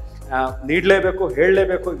ಪ್ರಶಂಸೆ ನೀಡಲೇಬೇಕು,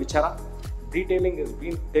 ಹೇಳಲೇಬೇಕು. ಈ ವಿಚಾರ detailing is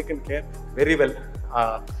been taken care very well.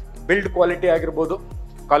 Build quality ಆಗಿರ್ಬೋದು,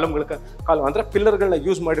 ಕಾಲಮ್ ಅಂದರೆ ಪಿಲ್ಲರ್ಗಳನ್ನ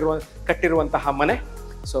ಯೂಸ್ ಕಟ್ಟಿರುವಂತಹ ಮನೆ.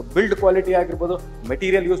 ಸೊ ಬಿಲ್ಡ್ ಕ್ವಾಲಿಟಿ ಆಗಿರ್ಬೋದು,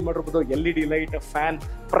 ಮೆಟೀರಿಯಲ್ ಯೂಸ್ ಮಾಡಿರ್ಬೋದು, LED ಲೈಟ್, ಫ್ಯಾನ್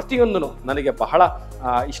ಪ್ರತಿಯೊಂದೂ ನನಗೆ ಬಹಳ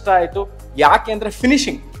ಇಷ್ಟ ಆಯಿತು. ಯಾಕೆ ಅಂದರೆ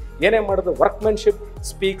ಫಿನಿಶಿಂಗ್ ಏನೇ ಮಾಡೋದು, workmanship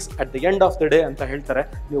speaks at the end of the day ಅಂತ ಹೇಳ್ತಾರೆ.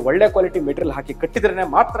 ನೀವು ಒಳ್ಳೆ ಕ್ವಾಲಿಟಿ ಮೆಟೀರಿಯಲ್ ಹಾಕಿ ಕಟ್ಟಿದ್ರೇ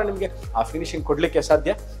ಮಾತ್ರ ನಿಮಗೆ ಆ ಫಿನಿಶಿಂಗ್ ಕೊಡಲಿಕ್ಕೆ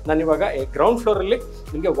ಸಾಧ್ಯ. ನಾನು ಇವಾಗ ಗ್ರೌಂಡ್ ಫ್ಲೋರಲ್ಲಿ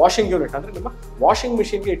ನಿಮಗೆ ವಾಷಿಂಗ್ ಯೂನಿಟ್ ಅಂದರೆ ನಿಮ್ಮ ವಾಷಿಂಗ್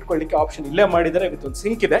ಮಿಷಿನ್ಗೆ ಇಟ್ಕೊಳ್ಳಿಕ್ಕೆ ಆಪ್ಷನ್ ಇಲ್ಲೇ ಮಾಡಿದರೆ ವಿತ್ ಒಂದು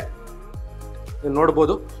ಸಿಂಕ್ ಇದೆ. ನೀವು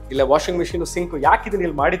ನೋಡ್ಬೋದು ಇಲ್ಲೇ ವಾಷಿಂಗ್ ಮಿಷಿನ್ ಸಿಂಕ್. ಯಾಕೆ ಇದನ್ನ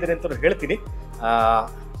ಇಲ್ಲಿ ಮಾಡಿದ್ದಾರೆ ಅಂತ ಹೇಳ್ತೀನಿ.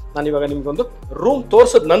 ನಾನಿವಾಗ ನಿಮ್ಗೊಂದು ರೂಮ್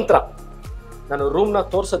ತೋರಿಸಿದ ನಂತರ, ನಾನು ರೂಮ್ನ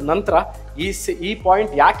ತೋರಿಸಿದ ನಂತರ ಈ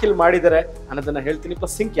ಪಾಯಿಂಟ್ ಯಾಕೆ ಇಲ್ಲಿ ಮಾಡಿದ್ದಾರೆ ಅನ್ನೋದನ್ನ ಹೇಳ್ತೀನಿ,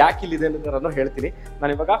 ಪ್ಲಸ್ ಸಿಂಕ್ ಯಾಕೆ ಇಲ್ಲಿದೆ ಅನ್ನೋದನ್ನು ಹೇಳ್ತೀನಿ.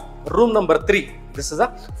 ನಾನಿವಾಗ room number 3, this is a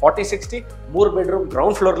 4060 3 bedroom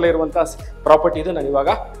ground ಫ್ಲೋರ್ಲಿ ಇರುವಂಥ ಪ್ರಾಪರ್ಟಿ ಇದು. ನಾನು ಇವಾಗ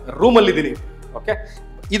ರೂಮಲ್ಲಿದ್ದೀನಿ. ಓಕೆ,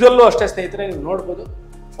 ಇದರಲ್ಲೂ ಅಷ್ಟೇ ಸ್ನೇಹಿತರೆ, ನೀವು ನೋಡ್ಬೋದು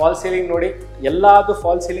ಫಾಲ್ ಸೀಲಿಂಗ್ ನೋಡಿ, ಎಲ್ಲಾದು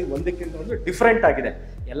ಫಾಲ್ ಸೀಲಿಂಗ್ ಒಂದಕ್ಕಿಂತ ಒಂದು ಡಿಫ್ರೆಂಟ್ ಆಗಿದೆ.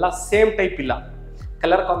 ಎಲ್ಲ ಸೇಮ್ ಟೈಪ್ ಇಲ್ಲ.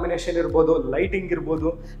 ಕಲರ್ ಕಾಂಬಿನೇಷನ್ ಇರ್ಬೋದು, ಲೈಟಿಂಗ್ ಇರ್ಬೋದು,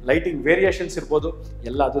 ಲೈಟಿಂಗ್ ವೇರಿಯೇಷನ್ಸ್ ಇರ್ಬೋದು,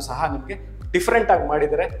 ಎಲ್ಲದು ಸಹ ನಿಮಗೆ ಡಿಫ್ರೆಂಟ್ ಆಗಿ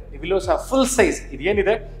ಮಾಡಿದ್ದಾರೆ. ಇವಿಲ್ಲೂ ಸಹ ಫುಲ್ ಸೈಜ್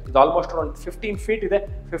ಇದೇನಿದೆ ಇದು ಆಲ್ಮೋಸ್ಟ್ ಅರೌಂಡ್ 15 ಫೀಟ್ ಇದೆ.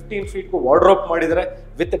 15 ಫೀಟ್ಗೂ ವಾರ್ಡ್ರೋಬ್ ಮಾಡಿದ್ದಾರೆ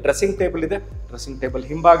ವಿತ್ ಡ್ರೆಸ್ಸಿಂಗ್ ಟೇಬಲ್ ಇದೆ. ಡ್ರೆಸ್ಸಿಂಗ್ ಟೇಬಲ್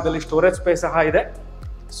ಹಿಂಭಾಗದಲ್ಲಿ ಸ್ಟೋರೇಜ್ ಸ್ಪೇಸ್ ಸಹ ಇದೆ.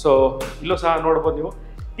 ಸೊ ಇಲ್ಲೂ ಸಹ ನೋಡ್ಬೋದು ನೀವು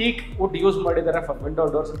ಟೀಕ್ ವುಡ್ ಯೂಸ್ ಮಾಡಿದ್ದಾರೆ for window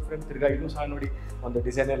doors and frame. ತಿರ್ಗಾ ಇಲ್ಲೂ ಸಹ ನೋಡಿ ಒಂದು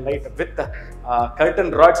designer light with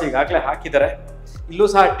curtain rods ಈಗಾಗಲೇ ಹಾಕಿದ್ದಾರೆ. ಇಲ್ಲೂ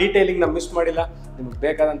ಸಹ ಡೀಟೇಲಿಂಗ್ನ ಮಿಸ್ ಮಾಡಿಲ್ಲ. ನಿಮ್ಗೆ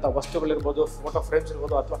ಬೇಕಾದಂಥ ವಸ್ತುಗಳಿರ್ಬೋದು, ಫೋಟೋ ಫ್ರೇಮ್ಸ್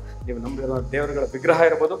ಇರ್ಬೋದು, ಅಥವಾ ನೀವು ನಂಬಿರೋ ದೇವರುಗಳ ವಿಗ್ರಹ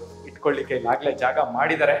ಇರ್ಬೋದು, ಇಟ್ಕೊಳ್ಳಿಕ್ಕೆ ಈಗಾಗಲೇ ಜಾಗ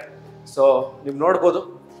ಮಾಡಿದ್ದಾರೆ. ಸೊ ನೀವು ನೋಡ್ಬೋದು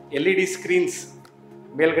LED ಸ್ಕ್ರೀನ್ಸ್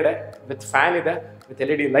ಮೇಲ್ಗಡೆ ವಿತ್ ಫ್ಯಾನ್ ಇದೆ, ವಿತ್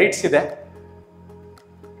LED ಲೈಟ್ಸ್ ಇದೆ.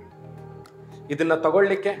 ಇದನ್ನ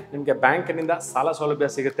ತಗೊಳ್ಳಿಕ್ಕೆ ನಿಮಗೆ ಬ್ಯಾಂಕಿನಿಂದ ಸಾಲ ಸೌಲಭ್ಯ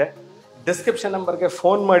ಸಿಗುತ್ತೆ. ಡಿಸ್ಕ್ರಿಪ್ಷನ್ ನಂಬರ್ಗೆ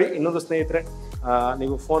ಫೋನ್ ಮಾಡಿ. ಇನ್ನೊಂದು ಸ್ನೇಹಿತರೆ,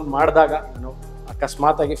 ನೀವು ಫೋನ್ ಮಾಡಿದಾಗ ನಾನು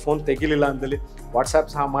ಅಕಸ್ಮಾತಾಗಿ ಫೋನ್ ತೆಗಿಲಿಲ್ಲ ಅಂದಲ್ಲಿ ವಾಟ್ಸಪ್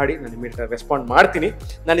ಸಹ ಮಾಡಿ, ನಾನು ನಿಮಗೆ ರೆಸ್ಪಾಂಡ್ ಮಾಡ್ತೀನಿ.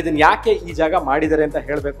 ನಾನು ಇದನ್ನು ಯಾಕೆ ಈ ಜಾಗ ಮಾಡಿದ್ದಾರೆ ಅಂತ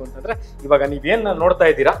ಹೇಳಬೇಕು ಅಂತಂದರೆ, ಇವಾಗ ನೀವೇನು ನೋಡ್ತಾ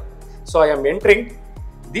ಇದ್ದೀರಾ, so I am entering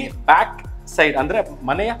the back side, ಅಂದರೆ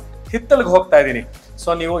ಮನೆಯ ಹಿತ್ತಲಿಗೆ ಹೋಗ್ತಾ ಇದ್ದೀನಿ. ಸೊ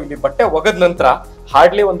ನೀವು ಇಲ್ಲಿ ಬಟ್ಟೆ ಒಗೆದ ನಂತರ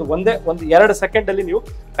ಹಾರ್ಡ್ಲಿ ಒಂದು 2 ಸೆಕೆಂಡಲ್ಲಿ ನೀವು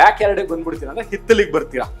ಬ್ಯಾಕ್ ಯಾರ್ಡಿಗೆ ಬಂದ್ಬಿಡ್ತೀರಾ, ಅಂದರೆ ಹಿತ್ತಲಿಗೆ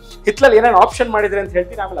ಬರ್ತೀರಾ. ಹಿತ್ತಲಲ್ಲಿ ಏನೇನು ಆಪ್ಷನ್ ಮಾಡಿದ್ರೆ ಅಂತ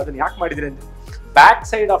ಹೇಳ್ತೀನಿ, ಆಮೇಲೆ ಅದನ್ನು ಯಾಕೆ ಮಾಡಿದ್ರೆ ಅಂತ. ಬ್ಯಾಕ್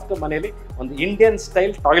ಸೈಡ್ ಆಫ್ ದ ಮನೆಯಲ್ಲಿ ಒಂದು ಇಂಡಿಯನ್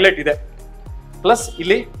ಸ್ಟೈಲ್ ಟಾಯ್ಲೆಟ್ ಇದೆ. ಪ್ಲಸ್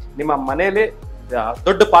ಇಲ್ಲಿ ನಿಮ್ಮ ಮನೆಯಲ್ಲಿ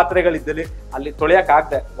ದೊಡ್ಡ ಪಾತ್ರೆಗಳಿದ್ದಲ್ಲಿ ಅಲ್ಲಿ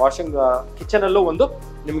ತೊಳೆಯೋಕ್ಕಾಗದೆ ಕಿಚನಲ್ಲೂ ಒಂದು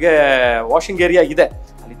ನಿಮಗೆ ವಾಷಿಂಗ್ ಏರಿಯಾ ಇದೆ.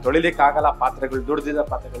 ಅಲ್ಲಿ ತೊಳಿಲಿಕ್ಕಾಗಲ್ಲ, ಪಾತ್ರೆಗಳು ದುಡ್ದಿದೆ,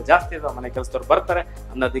 ಪಾತ್ರೆಗಳು ಜಾಸ್ತಿ ಇದೆ, ಮನೆ ಕೆಲಸದವ್ರು ಬರ್ತಾರೆ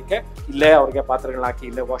ಅನ್ನೋದಕ್ಕೆ ಇಲ್ಲೇ ಅವ್ರಿಗೆ ಪಾತ್ರೆಗಳನ್ನ ಹಾಕಿ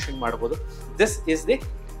ಇಲ್ಲೇ ವಾಷಿಂಗ್ ಮಾಡ್ಬೋದು. This is the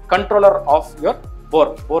controller of your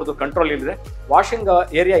ಬೋರ್ದು control ಇಲ್ಲಿದೆ. ವಾಷಿಂಗ್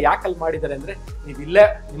ಏರಿಯಾ ಯಾಕಲ್ಲಿ ಮಾಡಿದ್ದಾರೆ ಅಂದರೆ, ನೀವು ಇಲ್ಲೇ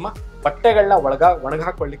ನಿಮ್ಮ ಬಟ್ಟೆಗಳನ್ನ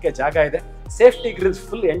ಒಣಗಾಕೊಳ್ಳಿಕ್ಕೆ ಜಾಗ ಇದೆ. ಸೇಫ್ಟಿ ಗ್ರಿಲ್ಸ್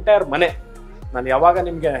ಫುಲ್ ಎಂಟೈರ್ ಮನೆ. ನಾನು ಯಾವಾಗ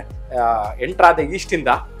ನಿಮಗೆ ಎಂಟ್ರಾದ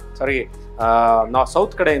ನಾವು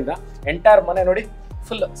ಸೌತ್ ಕಡೆಯಿಂದ ಎಂಟೈರ್ ಮನೆ ನೋಡಿ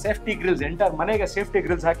ಫುಲ್ ಸೇಫ್ಟಿ ಗ್ರಿಲ್ಸ್, ಎಂಟೈರ್ ಮನೆಗೆ ಸೇಫ್ಟಿ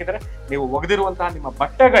ಗ್ರಿಲ್ಸ್ ಹಾಕಿದರೆ ನೀವು ಒಗೆದಿರುವಂತಹ ನಿಮ್ಮ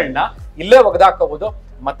ಬಟ್ಟೆಗಳನ್ನ ಇಲ್ಲೇ ಒಗೆದಾಕೋಬಹುದು.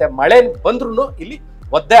 ಮತ್ತೆ ಮಳೆ ಬಂದ್ರೂ ಇಲ್ಲಿ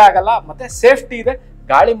ಒದ್ದೆ ಆಗಲ್ಲ, ಮತ್ತೆ ಸೇಫ್ಟಿ ಇದೆ.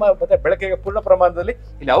 ಗಾಳಿ ಮತ್ತೆ ಬೆಳಕಿಗೆ ಪೂರ್ಣ ಪ್ರಮಾಣದಲ್ಲಿ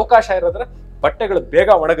ಇಲ್ಲಿ ಅವಕಾಶ ಇರೋದ್ರೆ ಬಟ್ಟೆಗಳು ಬೇಗ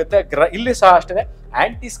ಒಣಗುತ್ತೆ. ಇಲ್ಲಿ ಸಹ ಅಷ್ಟೇ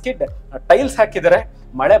ಆಂಟಿ ಸ್ಕಿಡ್ ಟೈಲ್ಸ್ ಹಾಕಿದರೆ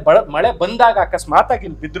ಮಳೆ ಬಂದಾಗ ಅಕಸ್ಮಾತಾಗಿ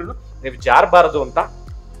ಇಲ್ಲಿ ಬಿದ್ರು ನೀವು ಜಾರಬಾರದು ಅಂತ.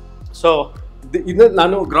 ಸೊ ಇದು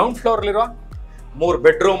ನಾನು ಗ್ರೌಂಡ್ ಫ್ಲೋರ್ಲಿರೋ 3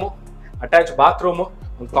 ಬೆಡ್ರೂಮು, ಅಟ್ಯಾಚ್ ಬಾತ್ರೂಮು,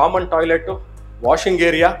 ಒಂದು ಕಾಮನ್ ಟಾಯ್ಲೆಟು, ವಾಷಿಂಗ್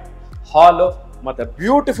ಏರಿಯಾ, ಹಾಲು ಮತ್ತು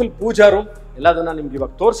ಬ್ಯೂಟಿಫುಲ್ ಪೂಜಾ ರೂಮ್ ಎಲ್ಲದನ್ನು ನಿಮ್ಗೆ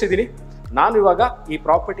ಇವಾಗ ತೋರಿಸಿದ್ದೀನಿ. ನಾನು ಇವಾಗ ಈ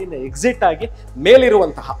ಪ್ರಾಪರ್ಟಿಯಿಂದ ಎಕ್ಸಿಟ್ ಆಗಿ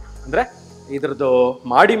ಮೇಲಿರುವಂತಹ, ಅಂದರೆ ಇದ್ರದ್ದು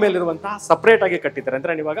ಮಾಡಿ ಮೇಲಿರುವಂತಹ ಸಪ್ರೇಟ್ ಆಗಿ ಕಟ್ಟಿದ್ದಾರೆ.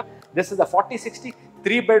 ಅಂದರೆ ಇವಾಗ this is the 4060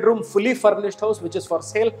 3 bedroom fully furnished house which is for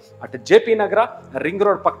sale at JP Nagar ring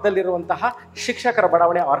road ಪಕ್ಕದಲ್ಲಿರುವಂತಹ ಶಿಕ್ಷಕರ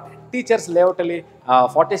ಬಡಾವಣೆ R teachers ಲೇಔಟಲ್ಲಿ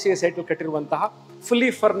 46 ಸೈಟಲ್ಲಿ ಕಟ್ಟಿರುವಂತಹ fully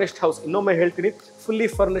furnished house. ಇನ್ನೊಮ್ಮೆ ಹೇಳ್ತೀನಿ, ಫುಲ್ಲಿ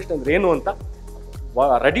ಫರ್ನಿಶ್ಡ್ ಅಂದ್ರೆ ಏನು ಅಂತ.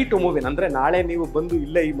 ರೆಡಿ ಟು ಮೂವ್ ಇನ್, ಅಂದರೆ ನಾಳೆ ನೀವು ಬಂದು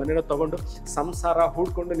ಇಲ್ಲೇ ಈ ಮನೆಯನ್ನು ತಗೊಂಡು ಸಂಸಾರ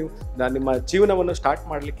ಹೂಡ್ಕೊಂಡು ನೀವು ನಿಮ್ಮ ಜೀವನವನ್ನು ಸ್ಟಾರ್ಟ್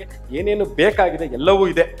ಮಾಡಲಿಕ್ಕೆ ಏನೇನು ಬೇಕಾಗಿದೆ ಎಲ್ಲವೂ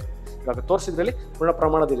ಇದೆ. ಇವಾಗ ತೋರಿಸಿದ್ರಲ್ಲಿ ಪೂರ್ಣ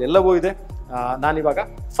ಪ್ರಮಾಣದಲ್ಲಿ ಎಲ್ಲವೂ ಇದೆ. ನಾನಿವಾಗ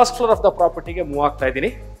first floor of the ಪ್ರಾಪರ್ಟಿಗೆ move ಆಗ್ತಾ ಇದ್ದೀನಿ.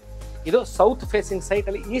 ಇದು south facing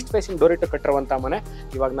ಸೈಟಲ್ಲಿ East facing door ಇಟ್ಟು ಕಟ್ಟಿರುವಂಥ ಮನೆ.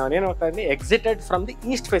 ಇವಾಗ ನಾನೇನು ಹೋಗ್ತಾ ಇದ್ದೀನಿ, excited from the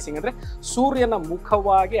East facing, ಅಂದರೆ ಸೂರ್ಯನ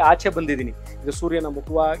ಮುಖವಾಗಿ ಆಚೆ ಬಂದಿದ್ದೀನಿ. ಇದು ಸೂರ್ಯನ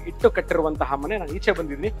ಮುಖವಾಗಿ ಇಟ್ಟು ಕಟ್ಟಿರುವಂತಹ ಮನೆ. ನಾನು ಈಚೆ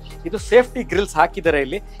ಬಂದಿದ್ದೀನಿ. ಇದು ಸೇಫ್ಟಿ ಗ್ರಿಲ್ಸ್ ಹಾಕಿದ್ದಾರೆ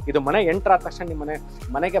ಇಲ್ಲಿ. ಇದು ಮನೆ ಎಂಟರ್ ಆದ ತಕ್ಷಣ ನಿಮ್ಮ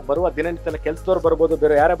ಮನೆಗೆ ಬರುವ ದಿನನಿತ್ಯದ ಕೆಲಸದವ್ರು ಬರ್ಬೋದು,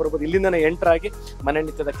 ಬೇರೆ ಯಾರೇ ಬರ್ಬೋದು, ಇಲ್ಲಿಂದನೇ ಎಂಟರ್ ಆಗಿ ಮನೆ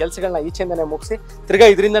ನಿತ್ಯದ ಕೆಲಸಗಳನ್ನ ಈಚೆಯಿಂದನೇ ಮುಗಿಸಿ ತಿರ್ಗಾ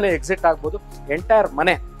ಇದರಿಂದನೇ ಎಕ್ಸಿಟ್ ಆಗ್ಬೋದು. ಎಂಟೈರ್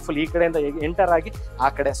ಮನೆ ಫುಲ್ ಈ ಕಡೆಯಿಂದ ಎಂಟರ್ ಆಗಿ ಆ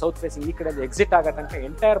ಕಡೆ ಸೌತ್ ಫೇಸಿಂಗ್ ಈ ಕಡೆಯಿಂದ ಎಕ್ಸಿಟ್ ಆಗೋ ತನಕ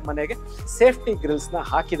ಎಂಟೈರ್ ಮನೆಗೆ ಸೇಫ್ಟಿ ಗ್ರಿಲ್ಸ್ನ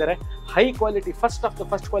ಹಾಕಿದ್ದಾರೆ. High quality, first of the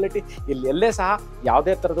first quality. ಇಲ್ಲಿ ಎಲ್ಲೇ ಸಹ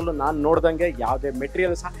ಯಾವುದೇ ಥರದಲ್ಲೂ ನಾನು ನೋಡ್ದಂಗೆ ಯಾವುದೇ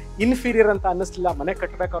ಮೆಟೀರಿಯಲ್ ಸಹ ಇನ್ಫೀರಿಯರ್ ಅಂತ ಅನ್ನಿಸ್ಲಿಲ್ಲ. ಮನೆ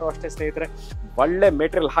ಕಟ್ಟಬೇಕಾದ್ರು ಅಷ್ಟೇ ಸ್ನೇಹಿತರೆ, ಒಳ್ಳೆ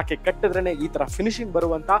ಮೆಟೀರಿಯಲ್ ಹಾಕಿ ಕಟ್ಟಿದ್ರೇ ಈ ಥರ ಫಿನಿಶಿಂಗ್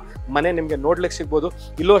ಬರುವಂಥ ಮನೆ ನಿಮಗೆ ನೋಡ್ಲಿಕ್ಕೆ ಸಿಗ್ಬೋದು.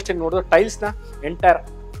 ಇಲ್ಲೂ ಅಷ್ಟೇ ನೋಡಿದ್ರೆ ಟೈಲ್ಸ್ನ ಎಂಟೈರ್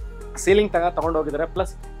ಸೀಲಿಂಗ್ ತಗೊಂಡೋಗಿದ್ದಾರೆ.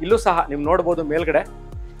 ಪ್ಲಸ್ ಇಲ್ಲೂ ಸಹ ನೀವು ನೋಡ್ಬೋದು ಮೇಲ್ಗಡೆ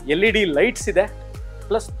LED ಲೈಟ್ಸ್ ಇದೆ,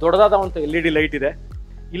 ಪ್ಲಸ್ ದೊಡ್ಡದಾದ ಒಂದು LED ಲೈಟ್ ಇದೆ.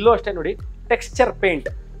 ಇಲ್ಲೂ ಅಷ್ಟೇ ನೋಡಿ ಟೆಕ್ಸ್ಚರ್ ಪೇಂಟ್,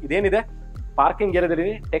 ಇದೇನಿದೆ ಪಾರ್ಕಿಂಗ್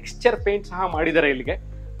ಏರಿಯಾದಲ್ಲಿ ಟೆಕ್ಸ್ಚರ್ ಪೇಂಟ್ ಸಹ ಮಾಡಿದ್ದಾರೆ ಇಲ್ಲಿಗೆ.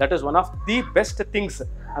 That is one of the best things.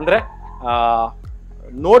 ಅಂದರೆ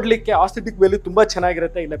ನೋಡಲಿಕ್ಕೆ ಆಸ್ಥೆಟಿಕ್ ವ್ಯಾಲ್ಯೂ ತುಂಬ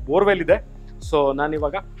ಚೆನ್ನಾಗಿರುತ್ತೆ. ಇಲ್ಲೇ ಬೋರ್ವೆಲ್ ಇದೆ. ಸೊ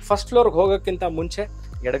ನಾನಿವಾಗ ಫಸ್ಟ್ ಫ್ಲೋರ್ಗೆ ಹೋಗೋಕ್ಕಿಂತ ಮುಂಚೆ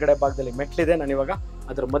ಎಡಗಡೆ ಭಾಗದಲ್ಲಿ ಮೆಟ್ಲಿದೆ. ನಾನಿವಾಗ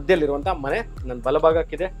ಅದ್ರ ಮಧ್ಯದಲ್ಲಿರುವಂಥ ಮನೆ ನನ್ನ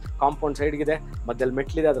ಬಲಭಾಗಕ್ಕಿದೆ, ಕಾಂಪೌಂಡ್ ಸೈಡ್ಗಿದೆ, ಮಧ್ಯದಲ್ಲಿ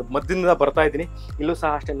ಮೆಟ್ಲಿದೆ, ಅದ್ರ ಮಧ್ಯದಿಂದ ಬರ್ತಾ ಇದ್ದೀನಿ. ಇಲ್ಲೂ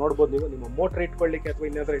ಸಹ ಅಷ್ಟೇ ನೋಡ್ಬೋದು ನೀವು, ನಿಮ್ಮ ಮೋಟ್ರ್ ಇಟ್ಕೊಳ್ಳಿಕ್ಕೆ ಅಥವಾ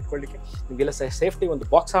ಇನ್ನೇನಾದ್ರೂ ಇಟ್ಕೊಳ್ಳಿಕ್ಕೆ ನಿಮಗೆಲ್ಲ ಸೇಫ್ಟಿ ಒಂದು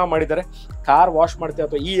ಬಾಕ್ಸ್ ಸಹ ಮಾಡಿದ್ದಾರೆ. ಕಾರ್ ವಾಶ್ ಮಾಡ್ತೀವಿ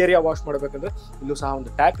ಅಥವಾ ಈ ಏರಿಯಾ ವಾಶ್ ಮಾಡಬೇಕಂದ್ರೆ ಇಲ್ಲೂ ಸಹ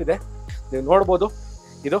ಒಂದು ಟ್ಯಾಪ್ ಇದೆ. ನೀವು ನೋಡ್ಬೋದು,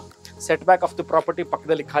 ಇದು set back of the property.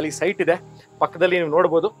 ಪಕ್ಕದಲ್ಲಿ ಖಾಲಿ ಸೈಟ್ ಇದೆ. ಪಕ್ಕದಲ್ಲಿ ನೀವು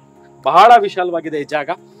ನೋಡ್ಬೋದು ಬಹಳ ವಿಶಾಲವಾಗಿದೆ ಈ ಜಾಗ.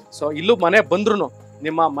 ಸೊ ಇಲ್ಲೂ ಮನೆ ಬಂದ್ರೂ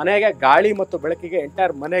ನಿಮ್ಮ ಮನೆಗೆ ಗಾಳಿ ಮತ್ತು ಬೆಳಕಿಗೆ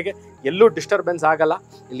ಎಂಟೈರ್ ಮನೆಗೆ ಎಲ್ಲೂ ಡಿಸ್ಟರ್ಬೆನ್ಸ್ ಆಗಲ್ಲ.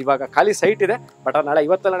 ಇಲ್ಲಿ ಇವಾಗ ಖಾಲಿ ಸೈಟ್ ಇದೆ, ಬಟ್ ನಾಳೆ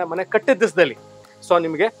ಇವತ್ತಲ್ಲ ಮನೆ ಕಟ್ಟಿದ ದಿವಸದಲ್ಲಿ ಸೊ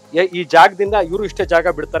ನಿಮಗೆ ಈ ಜಾಗದಿಂದ ಇವರು ಇಷ್ಟೇ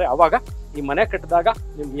ಜಾಗ ಬಿಡ್ತಾರೆ. ಅವಾಗ ಈ ಮನೆ ಕಟ್ಟಿದಾಗ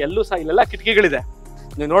ನಿಮ್ಗೆ ಎಲ್ಲೂ ಸಹ ಇಲ್ಲೆಲ್ಲ ಕಿಟಕಿಗಳಿದೆ.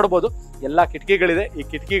 ನೀವು ನೋಡ್ಬೋದು ಎಲ್ಲ ಕಿಟಕಿಗಳಿದೆ. ಈ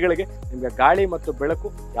ಕಿಟಕಿಗಳಿಗೆ ನಿಮಗೆ ಗಾಳಿ ಮತ್ತು ಬೆಳಕು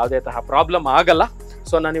ಯಾವುದೇ ತರಹ ಪ್ರಾಬ್ಲಮ್ ಆಗಲ್ಲ.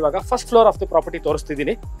 ಸೊ ನಾನು ಇವಾಗ first floor of the property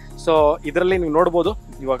ತೋರಿಸ್ತಿದ್ದೀನಿ. So ಇದರಲ್ಲಿ ನೀವು ನೋಡ್ಬೋದು,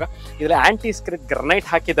 ಇವಾಗ ಇದರಲ್ಲಿ ಆಂಟಿ ಸ್ಕ್ರಿಟ್ ಗ್ರನೈಟ್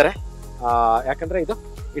ಹಾಕಿದ್ದಾರೆ. ಯಾಕಂದರೆ ಇದು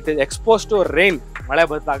it is expose to rain, ಮಳೆ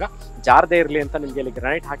ಬಂದಾಗ ಜಾರದೇ ಇರಲಿ ಅಂತ ನಿಮಗೆ ಇಲ್ಲಿ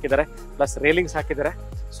ಗ್ರನೈಟ್ ಹಾಕಿದ್ದಾರೆ, ಪ್ಲಸ್ ರೇಲಿಂಗ್ಸ್ ಹಾಕಿದ್ದಾರೆ.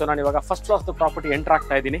 ಸೊ ನಾನು ಇವಾಗ first floor of the property enter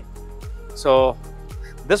ಆಗ್ತಾ ಇದ್ದೀನಿ. So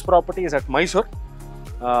this property is at Mysuru,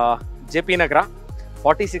 JP ನಗರ,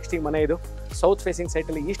 4060 ಮನೆ. ಇದು south facing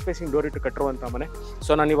ಸೈಟಲ್ಲಿ East facing door ಇಟ್ಟು ಕಟ್ಟಿರುವಂಥ ಮನೆ.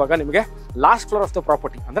 ಸೊ ನಾನು ಇವಾಗ ನಿಮಗೆ last floor of the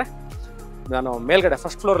property, ಅಂದರೆ ನಾನು ಮೇಲ್ಗಡೆ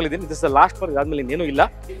ಫಸ್ಟ್ ಫ್ಲೋರಲ್ಲಿ ಇದ್ದೀನಿ, ದಿಸ್ ದ ಲಾಸ್ಟ್ ಫ್ಲೋರ್. ಇದಾದ್ಮೇಲೆ ಇನ್ನೇನು ಇಲ್ಲ.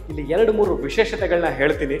 ಇಲ್ಲಿ 2-3 ವಿಶೇಷತೆಗಳನ್ನ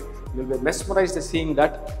ಹೇಳ್ತೀನಿ. You will mesmerise the seeing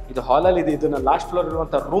that. ಇದು ಹಾಲಲ್ಲಿ ಇದೆ, ಇದನ್ನು ಲಾಸ್ಟ್ ಫ್ಲೋರ್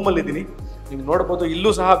ಇರುವಂಥ ರೂಮಲ್ಲಿ ಇದ್ದೀನಿ. ನೀವು ನೋಡ್ಬೋದು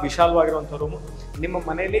ಇಲ್ಲೂ ಸಹ ವಿಶಾಲವಾಗಿರುವಂಥ ರೂಮು. ನಿಮ್ಮ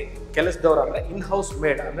ಮನೆಯಲ್ಲಿ ಕೆಲಸದವ್ರು ಅಂದರೆ ಇನ್ ಹೌಸ್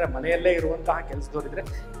ಮೇಡ್, ಅಂದರೆ ಮನೆಯಲ್ಲೇ ಇರುವಂತಹ ಕೆಲಸದವ್ರು ಇದ್ದರೆ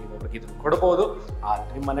ನೀವು ಅವ್ರಿಗೆ ಇದನ್ನು ಕೊಡ್ಬೋದು.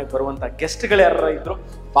 ನಿಮ್ಮ ಮನೆಗೆ ಬರುವಂಥ ಗೆಸ್ಟ್ಗಳು ಯಾರು ಇದ್ದರು,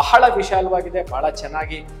 ಬಹಳ ವಿಶಾಲವಾಗಿದೆ, ಭಾಳ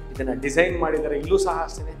ಚೆನ್ನಾಗಿ ಇದನ್ನು ಡಿಸೈನ್ ಮಾಡಿದ್ದಾರೆ. ಇಲ್ಲೂ ಸಹ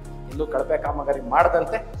ಅಷ್ಟೇ, ಇಲ್ಲೂ ಕಳಪೆ ಕಾಮಗಾರಿ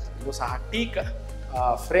ಮಾಡದಂತೆ ಇಲ್ಲೂ ಸಹ ಟೀಕ್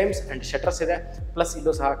ಫ್ರೇಮ್ಸ್ ಆ್ಯಂಡ್ ಶಟರ್ಸ್ ಇದೆ. ಪ್ಲಸ್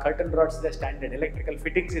ಇಲ್ಲೂ ಸಹ ಕರ್ಟನ್ ರಾಡ್ಸ್ ಇದೆ, ಸ್ಟ್ಯಾಂಡರ್ಡ್ ಎಲೆಕ್ಟ್ರಿಕಲ್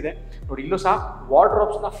ಫಿಟ್ಟಿಂಗ್ಸ್ ಇದೆ. ನೋಡಿ ಇಲ್ಲೂ ಸಹ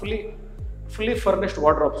ವಾರ್ಡ್ರೋಬ್ಸ್ನ ಫುಲ್ಲಿ ಫರ್ನಿಶ್ಡ್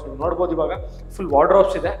ವಾರ್ಡ್ರೋಬ್ಸ್ ನೀವು ನೋಡ್ಬೋದು. ಇವಾಗ ಫುಲ್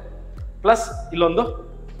ವಾರ್ಡ್ರೋಬ್ಸ್ ಇದೆ. ಪ್ಲಸ್ ಇಲ್ಲೊಂದು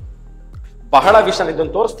ಬಹಳ ವಿಶಾಲ,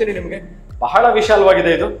 ಇದನ್ನು ತೋರಿಸ್ತೀನಿ ನಿಮಗೆ, ಬಹಳ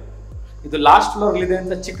ವಿಶಾಲವಾಗಿದೆ. ಇದು ಲಾಸ್ಟ್ ಫ್ಲೋರ್ಲಿದೆ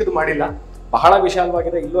ಅಂತ ಚಿಕ್ಕದು ಮಾಡಿಲ್ಲ, ಬಹಳ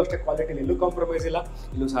ವಿಶಾಲವಾಗಿದೆ. ಇಲ್ಲೂ ಅಷ್ಟೇ ಕ್ವಾಲಿಟಿ, ಇಲ್ಲೂ ಕಾಂಪ್ರಮೈಸ್ ಇಲ್ಲ.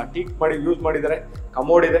 ಇಲ್ಲೂ ಸಹ ಟೀಕ್ ಮಾಡಿ ಯೂಸ್ ಮಾಡಿದ್ದಾರೆ.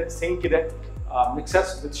 ಕಮೋಡ್ ಇದೆ, ಸಿಂಕ್ ಇದೆ,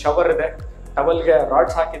 ಮಿಕ್ಸರ್ಸ್ ವಿತ್ ಶವರ್ ಇದೆ, ಟವಲ್ಗೆ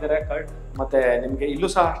ರಾಡ್ಸ್ ಹಾಕಿದ್ದಾರೆ, ಮತ್ತು ನಿಮಗೆ ಇಲ್ಲೂ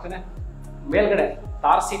ಸಹ ಅಷ್ಟೇ ಮೇಲ್ಗಡೆ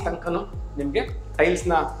ತಾರಸಿ ತನಕನೂ ನಿಮಗೆ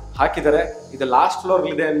ಟೈಲ್ಸ್ನ ಹಾಕಿದ್ದಾರೆ. ಇದು ಲಾಸ್ಟ್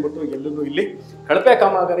ಫ್ಲೋರ್ಲಿದೆ ಅಂದ್ಬಿಟ್ಟು ಎಲ್ಲೂ ಇಲ್ಲಿ ಕಳಪೆ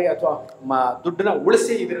ಕಾಮಗಾರಿ ಅಥವಾ ದುಡ್ಡನ್ನ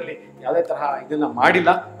ಉಳಿಸಿ ಇದರಲ್ಲಿ ಯಾವುದೇ ತರಹ ಇದನ್ನು ಮಾಡಿಲ್ಲ.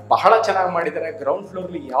 ಬಹಳ ಚೆನ್ನಾಗಿ ಮಾಡಿದ್ದಾರೆ. ಗ್ರೌಂಡ್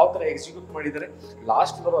ಫ್ಲೋರ್ಲಿ ಯಾವ ಥರ ಎಕ್ಸಿಕ್ಯೂಟ್ ಮಾಡಿದ್ದಾರೆ,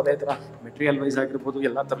 ಲಾಸ್ಟ್ ಫ್ಲೋರ್ ಅದೇ ಥರ ಮೆಟೀರಿಯಲ್ ವೈಸ್ ಆಗಿರ್ಬೋದು,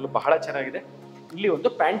 ಎಲ್ಲ ಥರಲ್ಲೂ ಬಹಳ ಚೆನ್ನಾಗಿದೆ. ಇಲ್ಲಿ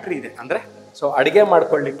ಒಂದು ಪ್ಯಾಂಟ್ರಿ ಇದೆ, ಅಂದರೆ ಸೊ ಅಡುಗೆ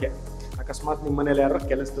ಮಾಡ್ಕೊಳ್ಳಿಕ್ಕೆ ಅಕಸ್ಮಾತ್ ನಿಮ್ಮ ಮನೇಲಿ ಯಾರೋ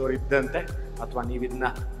ಕೆಲಸದವ್ರು ಇದ್ದಂತೆ ಅಥವಾ ನೀವು ಇದನ್ನ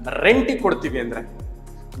ರೆಂಟಿಗೆ ಕೊಡ್ತೀವಿ ಅಂದರೆ,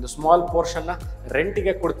 ಒಂದು ಸ್ಮಾಲ್ ಪೋರ್ಷನ್ನ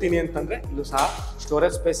ರೆಂಟಿಗೆ ಕೊಡ್ತೀನಿ ಅಂತಂದರೆ ಇಲ್ಲೂ ಸಹ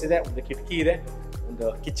ಸ್ಟೋರೇಜ್ ಸ್ಪೇಸ್ ಇದೆ, ಒಂದು ಕಿಟಕಿ ಇದೆ, ಒಂದು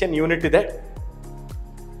ಕಿಚನ್ ಯೂನಿಟ್ ಇದೆ.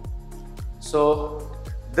 ಸೊ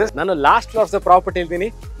ನಾನು last floor of the property ಇದ್ದೀನಿ.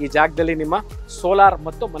 ಈ ಜಾಗದಲ್ಲಿ ನಿಮ್ಮ ಸೋಲಾರ್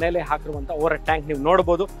ಮತ್ತು ಮನೆಯಲ್ಲೇ ಹಾಕಿರುವಂಥ ಓವರ್ ಟ್ಯಾಂಕ್ ನೀವು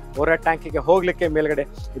ನೋಡ್ಬೋದು. ಓವರ್ ಟ್ಯಾಂಕಿಗೆ ಹೋಗಲಿಕ್ಕೆ ಮೇಲ್ಗಡೆ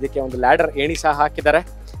ಇದಕ್ಕೆ ಒಂದು ಲ್ಯಾಡರ್ ಏಣಿ ಸಹ ಹಾಕಿದ್ದಾರೆ.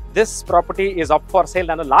 This property is up for sale.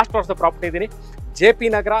 ನಾನು last floor of the property ಇದ್ದೀನಿ, JP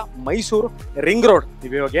ನಗರ, ಮೈಸೂರು ರಿಂಗ್ ರೋಡ್.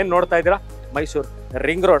 ನೀವು ಇವಾಗ ಏನು ನೋಡ್ತಾ ಇದ್ದೀರಾ, ಮೈಸೂರು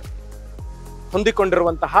ರಿಂಗ್ ರೋಡ್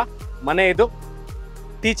ಹೊಂದಿಕೊಂಡಿರುವಂತಹ ಮನೆ ಇದು.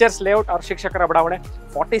 ಟೀಚರ್ಸ್ ಲೇಔಟ್ ಅವ್ರ ಶಿಕ್ಷಕರ ಬಡಾವಣೆ,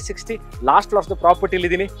 4060 ಲಾಸ್ಟ್ ಫ್ಲೋರ್ ಆಫ್ ದ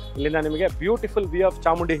ಪ್ರಾಪರ್ಟಿಲಿದ್ದೀನಿ. ಇಲ್ಲಿಂದ ನಿಮಗೆ beautiful view of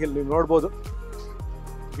Chamundi hill ನೀವು ನೋಡ್ಬೋದು.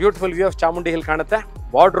 Beautiful view of Chamundi hill ಕಾಣುತ್ತೆ.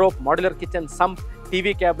 Wardrobe, modular kitchen, sump,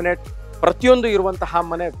 TV cabinet ಪ್ರತಿಯೊಂದು ಇರುವಂತಹ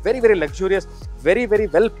ಮನೆ. Very luxurious, very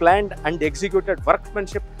well planned and executed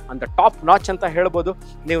workmanship ಅಂತ ಟಾಪ್ ನಾಚ್ ಅಂತ ಹೇಳ್ಬೋದು.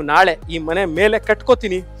 ನೀವು ನಾಳೆ ಈ ಮನೆ ಮೇಲೆ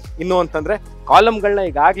ಕಟ್ಕೋತೀನಿ ಇನ್ನು ಅಂತಂದರೆ ಕಾಲಮ್ಗಳನ್ನ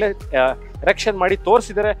ಈಗಾಗಲೇ ಎರೆಕ್ಷನ್ ಮಾಡಿ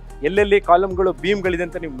ತೋರಿಸಿದರೆ ಎಲ್ಲೆಲ್ಲಿ ಕಾಲಮ್ಗಳು ಬೀಮ್ಗಳಿದೆ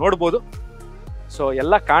ಅಂತ ನೀವು ನೋಡ್ಬೋದು. ಸೊ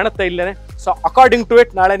ಎಲ್ಲ ಕಾಣುತ್ತೆ ಇಲ್ಲೇ. ಸೊ ಅಕಾರ್ಡಿಂಗ್ ಟು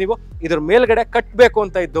ಇಟ್ ನಾಳೆ ನೀವು ಇದ್ರ ಮೇಲ್ಗಡೆ ಕಟ್ಟಬೇಕು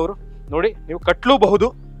ಅಂತ ಇದ್ದವರು ನೋಡಿ ನೀವು ಕಟ್ಟಲೂಬಹುದು.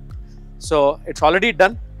 So it's already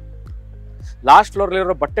done. Last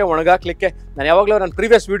ಫ್ಲೋರ್ಲಿರೋ ಬಟ್ಟೆ ಒಣಗಾಕ್ಲಿಕ್ಕೆ ನಾನು ಯಾವಾಗಲೂ ನನ್ನ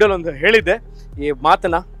ಪ್ರೀವಿಯಸ್ ವಿಡಿಯೋಲಿ ಒಂದು ಹೇಳಿದ್ದೆ ಈ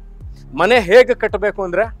ಮಾತನ್ನ. ಮನೆ ಹೇಗೆ ಕಟ್ಟಬೇಕು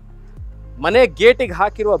ಅಂದರೆ ಮನೆ ಗೇಟಿಗೆ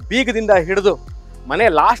ಹಾಕಿರುವ ಬೀಗದಿಂದ ಹಿಡಿದು ಮನೆ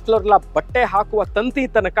ಲಾಸ್ಟ್ ಫ್ಲೋರ್ಲ ಬಟ್ಟೆ ಹಾಕುವ ತಂತಿ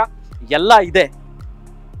ತನಕ ಎಲ್ಲ ಇದೆ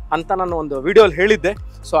ಅಂತ ನಾನು ಒಂದು ವಿಡಿಯೋಲಿ ಹೇಳಿದ್ದೆ.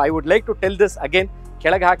 So I would like to tell this again.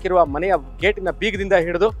 ಕೆಳಗೆ ಹಾಕಿರುವ ಮನೆಯ ಗೇಟಿನ ಬೀಗದಿಂದ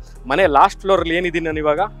ಹಿಡಿದು ಮನೆ ಲಾಸ್ಟ್ ಫ್ಲೋರಲ್ಲಿ ಏನಿದ್ದೀನಿ ನಾನು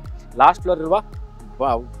ಇವಾಗ, ಲಾಸ್ಟ್ ಫ್ಲೋರ್ ಇರುವ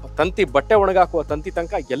ತಂತಿ, ಬಟ್ಟೆ ಒಣಗಾಕುವ ತಂತಿ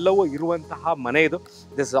ತನಕ ಎಲ್ಲವೂ ಇರುವಂತಹ ಮನೆ ಇದು.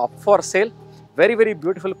 This is up for sale. Very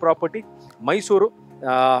beautiful property. Mysuru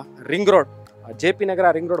ring road, JP Nagar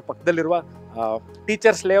ring road ಪಕ್ಕದಲ್ಲಿರುವ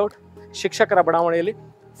ಟೀಚರ್ಸ್ ಲೇಔಟ್ ಶಿಕ್ಷಕರ ಬಡಾವಣೆಯಲ್ಲಿ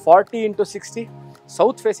 40x60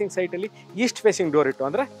 south facing ಸೈಟಲ್ಲಿ East facing door ಇಟ್ಟು,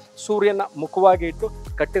 ಅಂದರೆ ಸೂರ್ಯನ ಮುಖವಾಗಿ ಇಟ್ಟು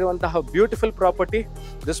ಕಟ್ಟಿರುವಂತಹ ಬ್ಯೂಟಿಫುಲ್ ಪ್ರಾಪರ್ಟಿ.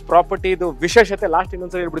 ದಿಸ್ ಪ್ರಾಪರ್ಟಿದು ವಿಶೇಷತೆ ಲಾಸ್ಟ್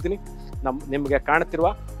ಇನ್ನೊಂದ್ಸರಿ ಹೇಳ್ಬಿಡ್ತೀನಿ. ನಿಮಗೆ ಕಾಣುತ್ತಿರುವ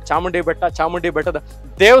ಚಾಮುಂಡಿ ಬೆಟ್ಟದ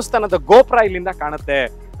ದೇವಸ್ಥಾನದ ಗೋಪುರ ಇಲ್ಲಿಂದ ಕಾಣುತ್ತೆ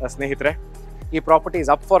ಸ್ನೇಹಿತರೆ. ಈ property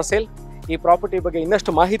is up for sale. ಈ ಪ್ರಾಪರ್ಟಿ ಬಗ್ಗೆ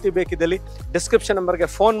ಇನ್ನಷ್ಟು ಮಾಹಿತಿ ಬೇಕಿದ್ದಲ್ಲಿ ಡಿಸ್ಕ್ರಿಪ್ಷನ್ ನಂಬರ್ಗೆ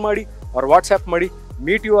ಫೋನ್ ಮಾಡಿ or ವಾಟ್ಸ್ಆ್ಯಪ್ ಮಾಡಿ.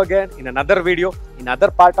 Meet you again in another video in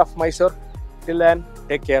another part of Mysore. Till then,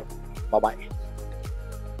 take care. Bye bye.